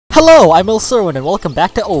Hello, I'm Ilserwin and welcome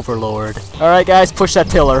back to Overlord. Alright guys, push that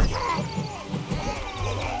pillar.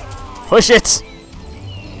 Push it!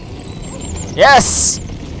 Yes!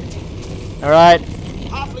 Alright.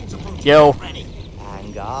 Yo.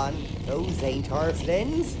 Hang on, those ain't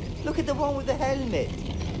halflings. Look at the one with the helmet.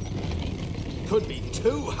 Could be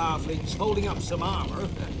two halflings holding up some armor.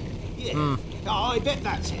 Yeah, I bet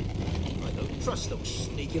that's it. I don't trust those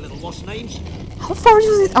sneaky little what's names. How far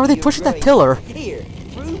are they pushing that pillar? Here,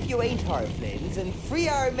 prove you ain't halflings and free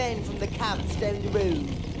our men from the camps down the road.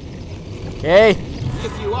 Okay.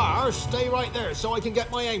 If you are, stay right there so I can get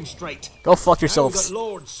my aim straight. Go fuck Now yourselves. that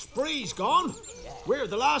Lord Spree's gone, we're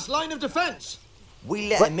the last line of defense. We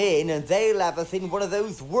let them in and they'll have us in one of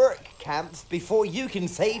those work camps before you can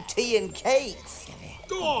say tea and cakes.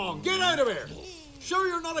 Go on, get out of here. Sure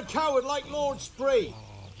you're not a coward like Lord Spree.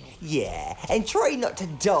 Yeah, and try not to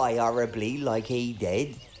die horribly like he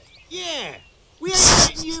did. Yeah, we ain't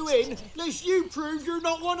letting you in unless you prove you're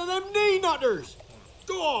not one of them knee-nutters.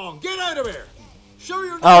 Go on, get out of here. Sure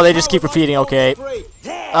you're not they just keep repeating, like okay.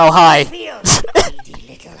 There, Oh, hi. greedy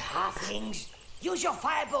little halflings. Use your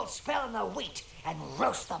firebolt spell on the wheat and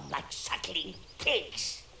roast them like suckling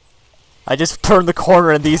pigs. I just turned the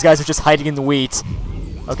corner and these guys are just hiding in the wheat.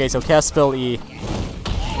 Okay, so cast spell E.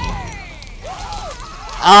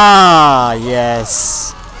 Ah,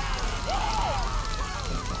 yes.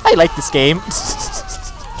 I like this game.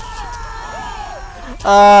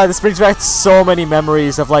 This brings back so many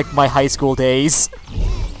memories of like my high school days.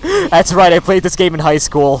 That's right, I played this game in high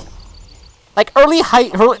school. Like early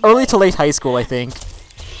to late high school, I think.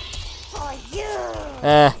 For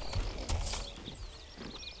you.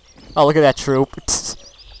 Oh, look at that troop.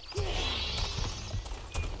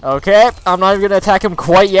 Okay, I'm not even gonna attack him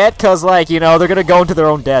quite yet, cause like, you know, they're gonna go into their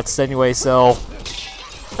own deaths anyway, so...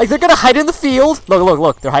 Like, they're gonna hide in the field!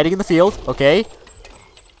 Look, they're hiding in the field, okay?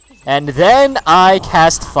 And then I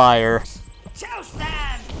cast fire. Joust them.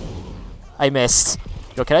 I missed.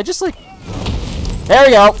 Yo, can I just like... There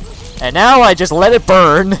we go! And now I just let it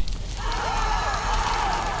burn.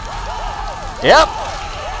 Yep!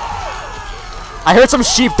 I heard some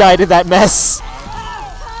sheep died in that mess.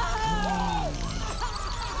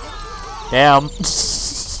 Damn.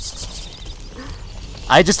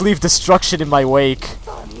 I just leave destruction in my wake.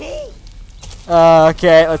 For me.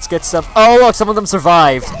 Okay, let's get some... Oh, look, some of them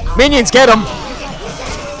survived. Minions, get them!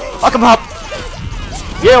 Fuck them up!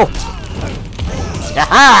 You!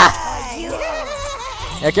 Yaha!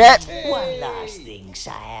 Okay. One last thing,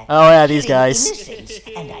 sire. Oh, yeah, these Killing guys. innocents,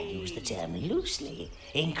 and I use the term loosely,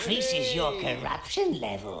 increases your corruption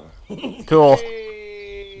level. Cool.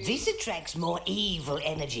 This attracts more evil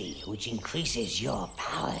energy, which increases your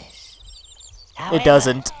powers. However,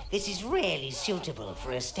 doesn't. This is rarely suitable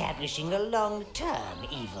for establishing a long-term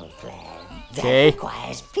evil plan. That Okay.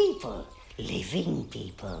 requires people, living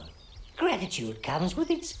people. Gratitude comes with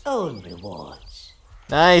its own rewards.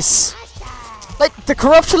 Nice. Like, the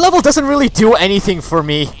corruption level doesn't really do anything for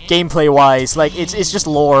me, gameplay-wise. Like, it's just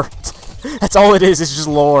lore. That's all it is, it's just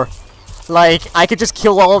lore. Like, I could just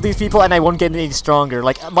kill all of these people and I won't get any stronger.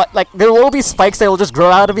 Like, there will be spikes that will just grow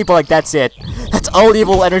out of me, but like, that's it. That's all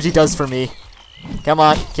evil energy does for me. Come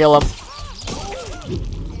on, kill him.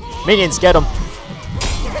 Minions, get him.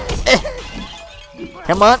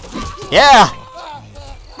 Come on. Yeah!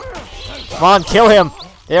 Come on, kill him.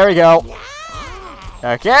 There we go.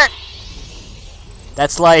 Okay.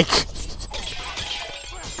 That's like...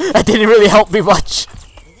 That didn't really help me much.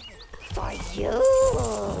 For you.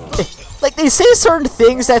 Like, they say certain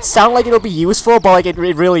things that sound like it'll be useful, but like, it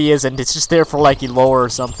really isn't. It's just there for like, lore or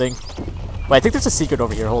something. But I think there's a secret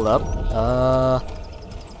over here. Hold up. Oh,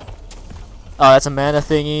 that's a mana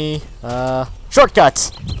thingy.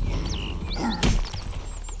 Shortcut!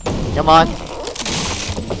 Come on.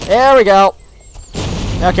 There we go.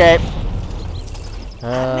 Okay. A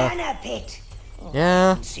mana pit. Yeah.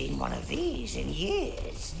 Haven't seen one of these in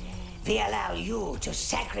years. They allow you to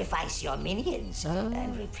sacrifice your minions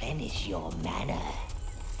and replenish your mana.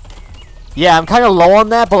 Yeah, I'm kind of low on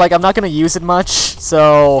that, but like, I'm not gonna use it much,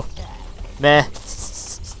 so... Meh.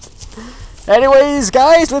 Anyways,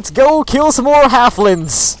 guys, let's go kill some more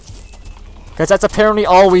halflings. Because that's apparently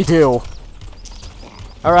all we do.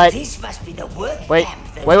 Alright. This must be the work Wait.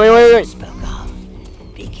 camp that Wait. spoke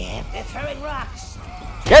of. Be careful, they're throwing rocks.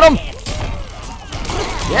 Get him!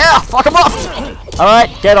 Yeah, fuck him up! Alright,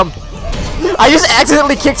 get him. I just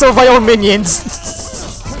accidentally kicked some of my own minions.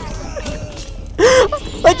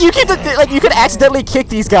 Like, you can accidentally kick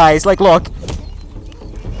these guys. Like, look.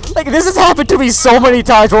 Like, this has happened to me so many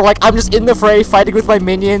times where, like, I'm just in the fray fighting with my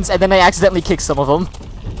minions, and then I accidentally kick some of them.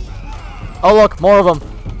 Oh, look, more of them.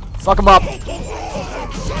 Fuck them up.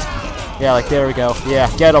 Yeah, like, there we go.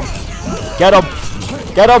 Yeah, get him. Get him.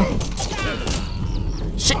 Get him.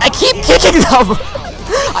 Shit, I keep kicking them.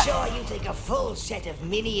 I'm sure you take a full set of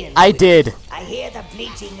minions. I did. I hear the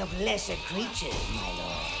bleating of lesser creatures, my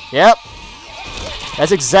lord. Yep.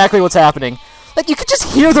 That's exactly what's happening. Like, you could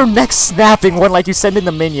just hear their necks snapping when, like, you send in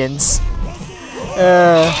the minions.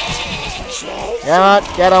 Come on,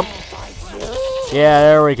 get him. Yeah,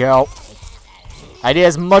 there we go. I need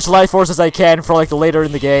as much life force as I can for, like, the later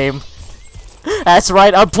in the game. That's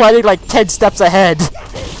right, I'm planning, like, 10 steps ahead.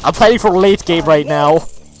 I'm planning for late game right now.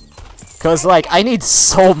 Because, like, I need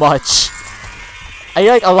so much. I need,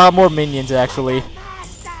 like, a lot more minions, actually.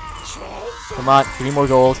 Come on, give me more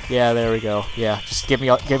gold. Yeah, there we go. Yeah, just give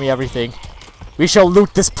me everything. We shall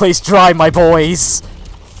loot this place dry, my boys.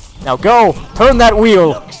 Now go, turn that wheel.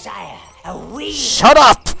 Look, sire, a wheel. Shut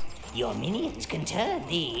up! Your minions can turn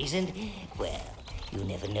these and, well, you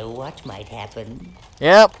never know what might happen.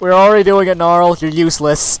 Yep, we're already doing it, Gnarl. You're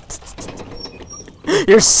useless.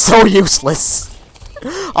 You're so useless.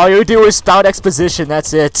 All you do is spout exposition,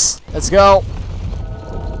 that's it. Let's go.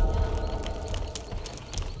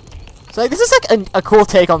 So, like, this is, like, a cool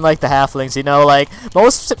take on, like, the halflings, you know? Like,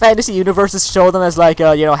 most fantasy universes show them as, like,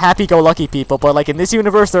 you know, happy-go-lucky people, but, like, in this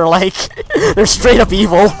universe, they're, like, they're straight-up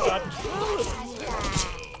evil.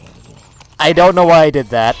 I don't know why I did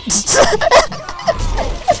that.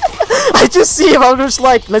 I just see him, I'm just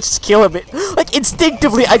like, let's just kill him. Like,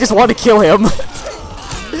 instinctively, I just want to kill him.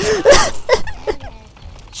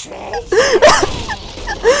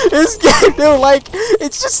 This game, dude, like,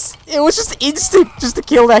 it was just instinct just to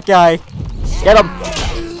kill that guy. Get him.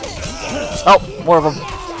 Oh, more of them.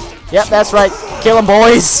 Yep, that's right. Kill him,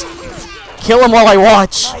 boys. Kill him while I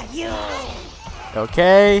watch.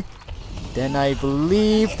 Okay. Then I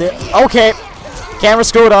believe that... Okay. Camera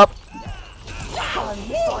screwed up.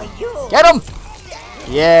 Get him.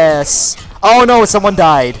 Yes. Oh, no, someone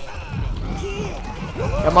died.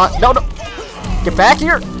 Come on. No, no. Get back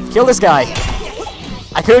here. Kill this guy.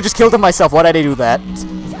 I could have just killed him myself. Why did I do that?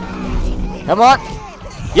 Come on.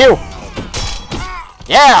 You.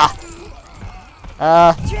 Yeah.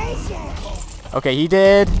 Okay, he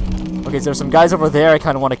did. Okay, so there's some guys over there I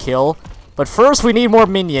kind of want to kill. But first, we need more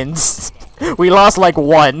minions. We lost like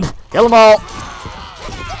one. Kill them all.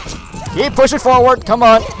 Keep pushing forward. Come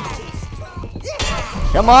on.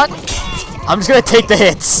 Come on. I'm just going to take the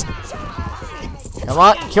hits. Come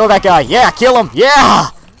on. Kill that guy. Yeah, kill him. Yeah.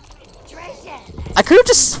 I could have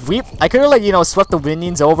just I could have, like, you know, swept the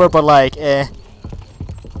minions over, but, like, eh.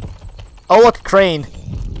 Oh, look, crane.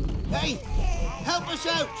 Hey, help us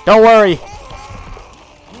out. Don't worry.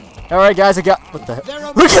 Alright, guys, I got... What the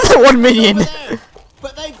hell? Look at that one minion!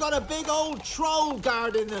 But they've got a big old troll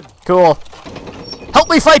guarding them. Cool. Help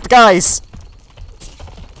me fight, guys!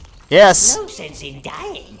 Yes. No sense in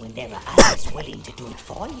dying when there are others willing to do it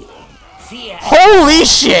for you. Fear. Holy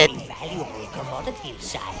shit! Valuable commodity,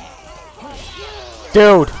 sire.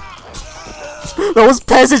 Dude. Those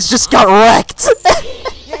peasants just got wrecked.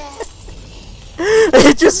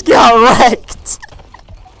 They just got wrecked.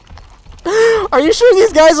 Are you sure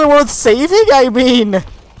these guys are worth saving? I mean,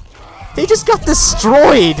 they just got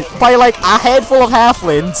destroyed by, like, a handful of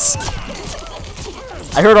halflings.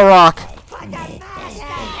 I heard a rock.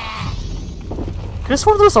 Could have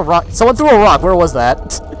sworn there was a rock. Someone threw a rock. Where was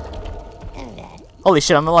that? Holy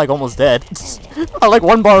shit, I'm, like, almost dead. I'm, like,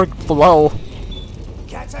 one bar below.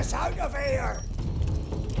 Get us out of here!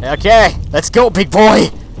 Okay, let's go, big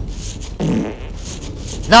boy.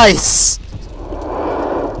 Nice.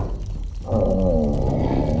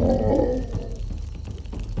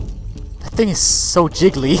 That thing is so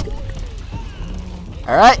jiggly.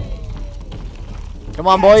 Alright. Come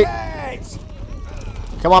on, boy.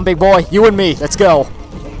 Come on, big boy. You and me. Let's go.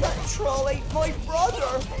 That troll ate my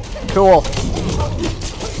brother! Cool. Get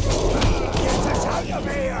us out of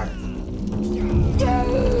here!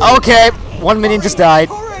 Okay. One minion just died.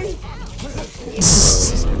 Hurry!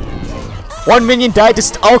 One minion died.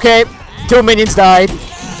 Just okay. Two minions died.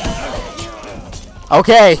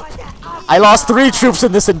 Okay. I lost 3 troops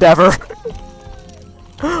in this endeavor.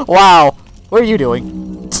 Wow. What are you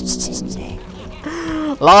doing?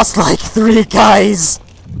 Lost like 3 guys.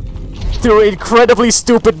 Through incredibly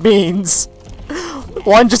stupid means.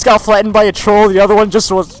 One just got flattened by a troll. The other one just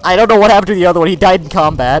was... I don't know what happened to the other one. He died in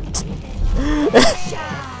combat.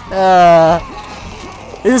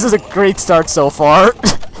 This is a great start so far.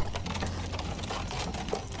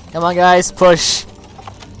 Come on, guys. Push.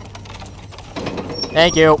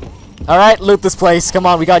 Thank you. Alright, loot this place. Come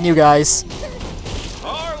on, we got new guys.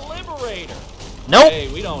 Our liberator. Nope. Hey,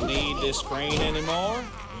 we don't need this crane anymore.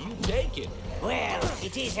 You take it. Well,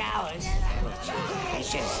 it is ours. But you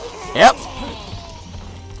suspicious. Yep.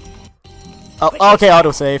 Oh, okay,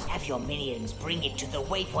 autosave. Have your minions bring it to the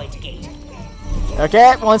waypoint gate.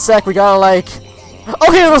 Okay, one sec, we gotta like...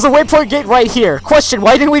 Okay, there's a waypoint gate right here. Question,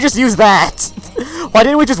 why didn't we just use that? Why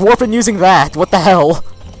didn't we just warp in using that? What the hell?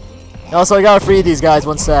 Also, I gotta free these guys,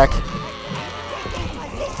 one sec.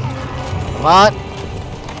 Come on.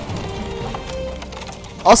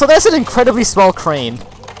 Also, that's an incredibly small crane.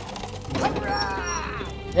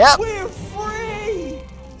 Yep. We're free!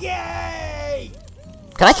 Yay!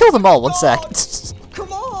 Can I kill them all? One sec.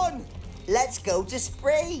 Come on! Let's go to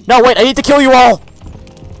Spree! No, wait, I need to kill you all!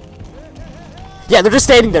 Yeah, they're just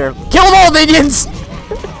standing there. Kill them all, minions!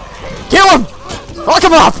 Kill them! Fuck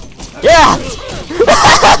them up! Yeah!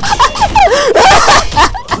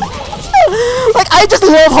 Like, I just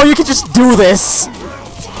love how you can just do this!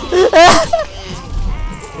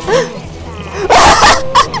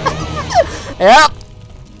 Yep!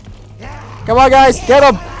 Come on, guys! Get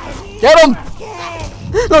him! Get him!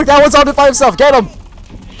 Look, that one's on it by himself! Get him!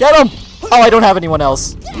 Get him! Oh, I don't have anyone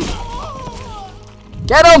else.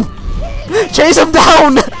 Get him! Chase him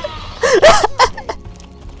down!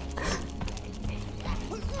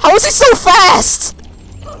 How is he so fast?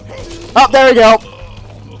 Oh, there we go.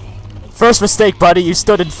 First mistake, buddy. You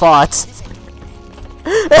stood and fought.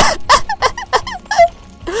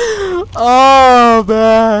 Oh,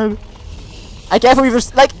 man. I can't believe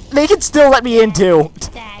there's... Like, they can still let me in, too.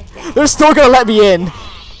 They're still gonna let me in.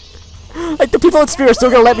 Like, the people in Spear are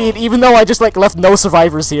still gonna let me in, even though I just, like, left no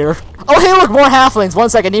survivors here. Oh, hey, look, more halflings. One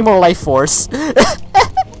sec, I need more life force. Need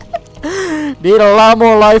a lot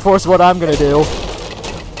more life force, what I'm gonna do.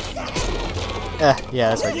 Yeah,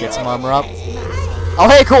 that's right, get some armor up. Oh,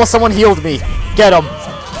 hey, cool, someone healed me. Get him.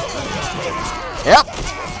 Yep.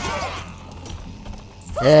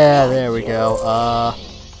 Yeah, there we go. Oh!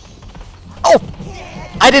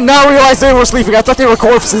 I did not realize they were sleeping. I thought they were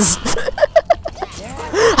corpses.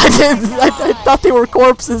 I thought they were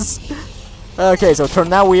corpses. Okay, so turn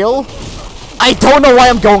that wheel. I don't know why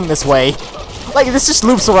I'm going this way. Like, this just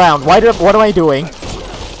loops around. What am I doing?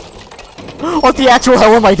 What the actual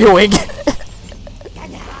hell am I doing?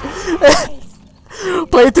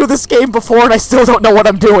 Played through this game before and I still don't know what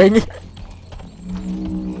I'm doing.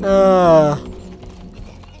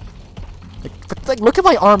 But like, look at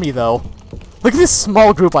my army though. Look at this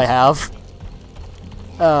small group I have.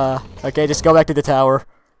 Okay, just go back to the tower.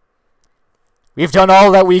 We've done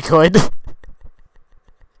all that we could.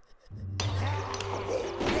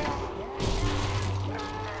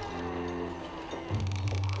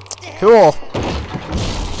 Cool.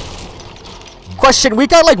 Question, we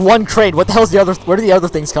got like one crate. What the hell's the other? Where do the other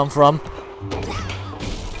things come from?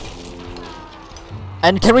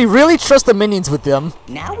 And can we really trust the minions with them?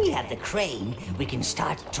 Now we have the crane, we can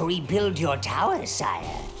start to rebuild your tower, sire.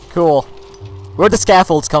 Cool. Where'd the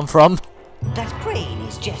scaffolds come from? That crane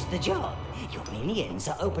is just the job. Your minions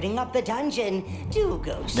are opening up the dungeon. Do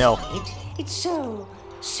go see No. it. It's so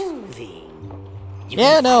soothing. You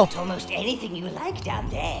Yeah, can no. fight almost anything you like down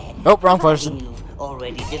there. Oh, wrong providing person. You've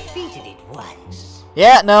already defeated it once.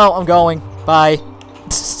 Yeah, no, I'm going. Bye.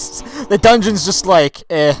 The dungeon's just like,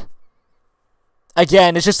 eh.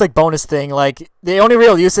 Again, it's just like bonus thing. Like, the only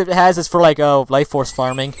real use it has is for like, oh, life force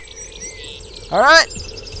farming. Alright.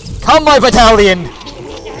 Come, my battalion!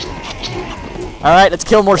 Alright, let's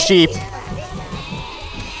kill more sheep.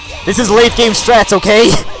 This is late game strats,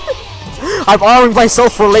 okay? I'm arming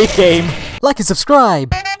myself for late game. Like and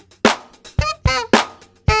subscribe.